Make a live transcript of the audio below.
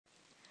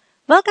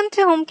Welcome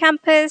to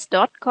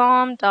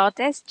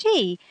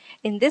homecampus.com.sg.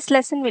 In this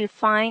lesson, we'll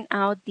find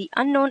out the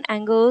unknown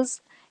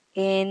angles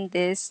in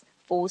this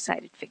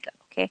four-sided figure.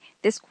 Okay,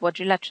 this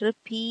quadrilateral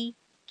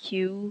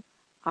PQRS.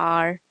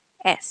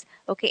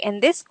 Okay,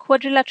 and this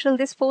quadrilateral,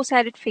 this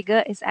four-sided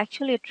figure is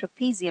actually a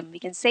trapezium. We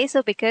can say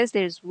so because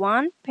there's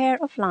one pair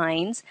of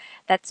lines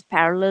that's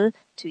parallel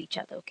to each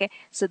other. Okay,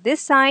 so this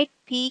side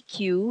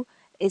PQ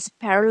is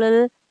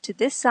parallel to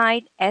this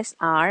side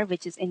SR,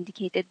 which is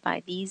indicated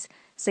by these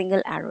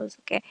single arrows.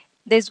 Okay,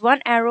 there's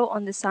one arrow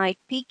on the side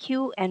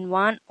PQ and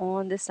one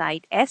on the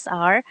side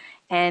SR,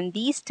 and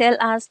these tell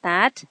us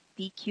that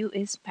PQ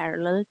is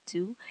parallel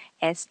to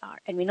SR.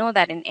 And we know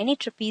that in any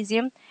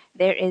trapezium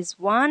there is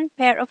one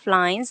pair of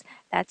lines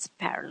that's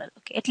parallel.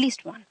 Okay, at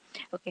least one.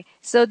 Okay,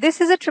 so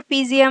this is a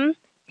trapezium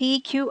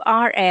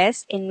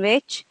PQRS in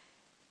which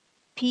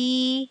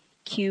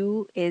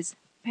PQ is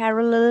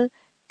parallel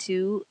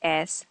to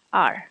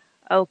SR.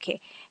 Okay,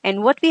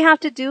 and what we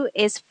have to do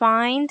is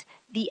find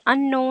the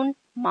unknown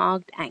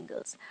marked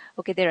angles.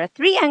 Okay, there are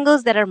three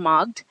angles that are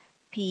marked,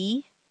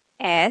 P,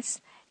 S,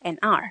 and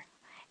R.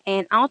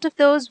 And out of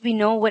those, we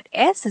know what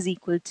S is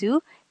equal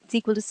to. It's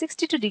equal to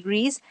 62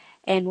 degrees.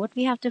 And what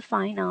we have to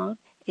find out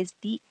is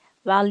the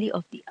value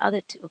of the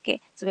other two. Okay,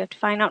 so we have to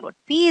find out what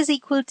P is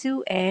equal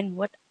to and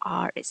what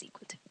R is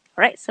equal to.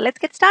 All right, so let's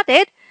get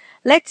started.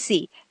 Let's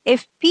see.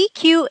 If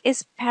PQ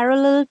is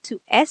parallel to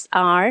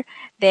SR,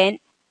 then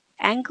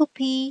angle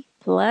P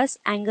plus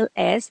angle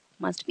S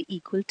must be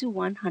equal to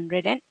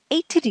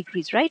 180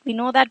 degrees, right? We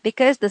know that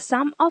because the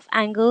sum of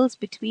angles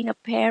between a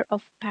pair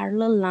of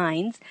parallel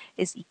lines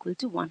is equal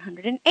to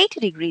 180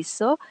 degrees.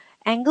 So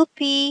angle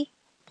P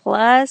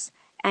plus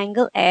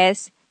angle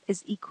S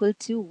is equal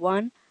to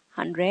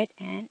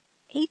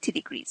 180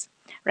 degrees,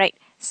 right?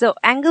 So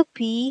angle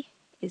P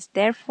is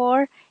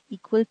therefore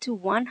equal to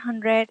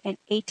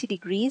 180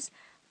 degrees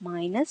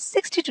minus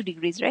 62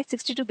 degrees, right?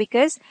 62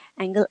 because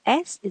angle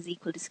S is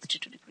equal to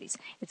 62 degrees.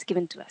 It's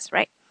given to us,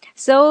 right?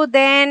 So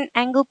then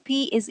angle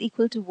P is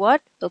equal to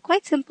what? Well,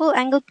 quite simple.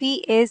 Angle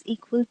P is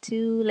equal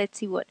to, let's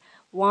see what,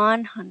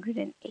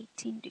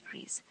 118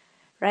 degrees,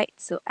 right?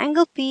 So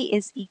angle P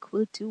is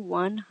equal to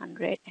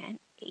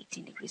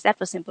 118 degrees. That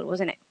was simple,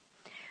 wasn't it?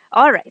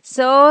 All right,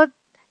 so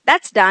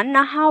that's done.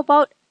 Now how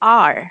about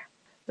R?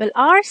 Well,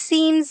 R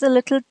seems a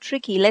little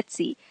tricky. Let's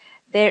see.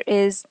 There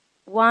is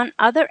one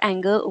other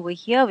angle over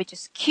here, which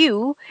is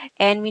Q,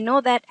 and we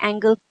know that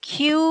angle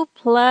Q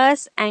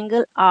plus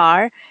angle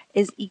R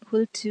is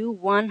equal to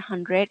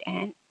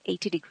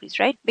 180 degrees,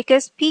 right?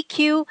 Because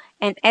PQ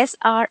and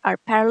SR are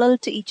parallel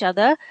to each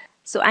other,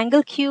 so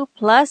angle Q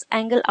plus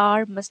angle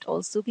R must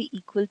also be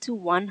equal to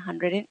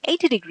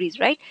 180 degrees,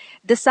 right?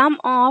 The sum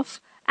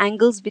of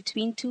angles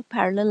between two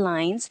parallel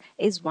lines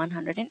is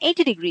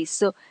 180 degrees.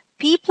 So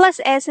P plus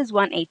S is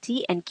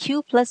 180 and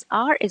Q plus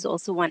R is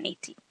also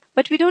 180.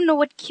 But we don't know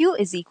what Q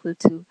is equal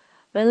to.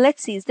 Well,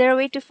 let's see. Is there a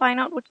way to find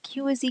out what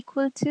Q is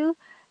equal to?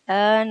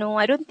 No,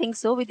 I don't think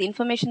so. With the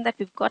information that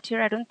we've got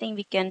here, I don't think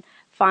we can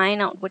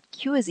find out what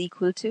Q is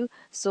equal to.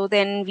 So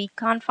then we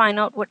can't find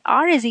out what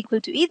R is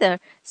equal to either.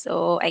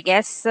 So I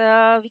guess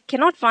we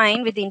cannot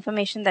find with the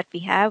information that we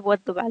have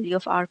what the value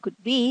of R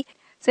could be.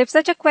 So if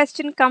such a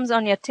question comes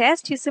on your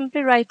test, you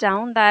simply write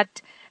down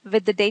that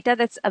with the data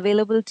that's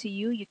available to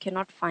you, you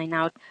cannot find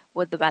out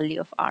what the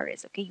value of R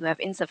is. Okay, you have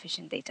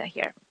insufficient data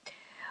here.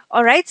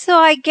 All right, so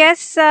I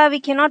guess we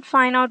cannot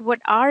find out what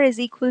R is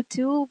equal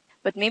to,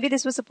 but maybe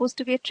this was supposed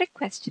to be a trick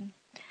question.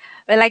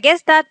 Well, I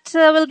guess that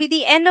will be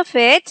the end of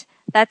it.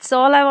 That's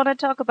all I want to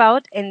talk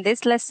about in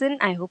this lesson.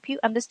 I hope you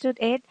understood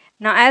it.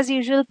 Now, as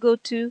usual, go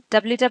to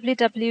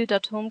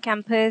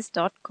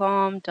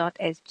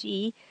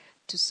www.homecampus.com.sg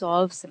to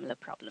solve similar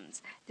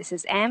problems. This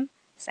is M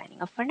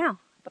signing off for now.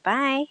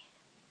 Bye-bye.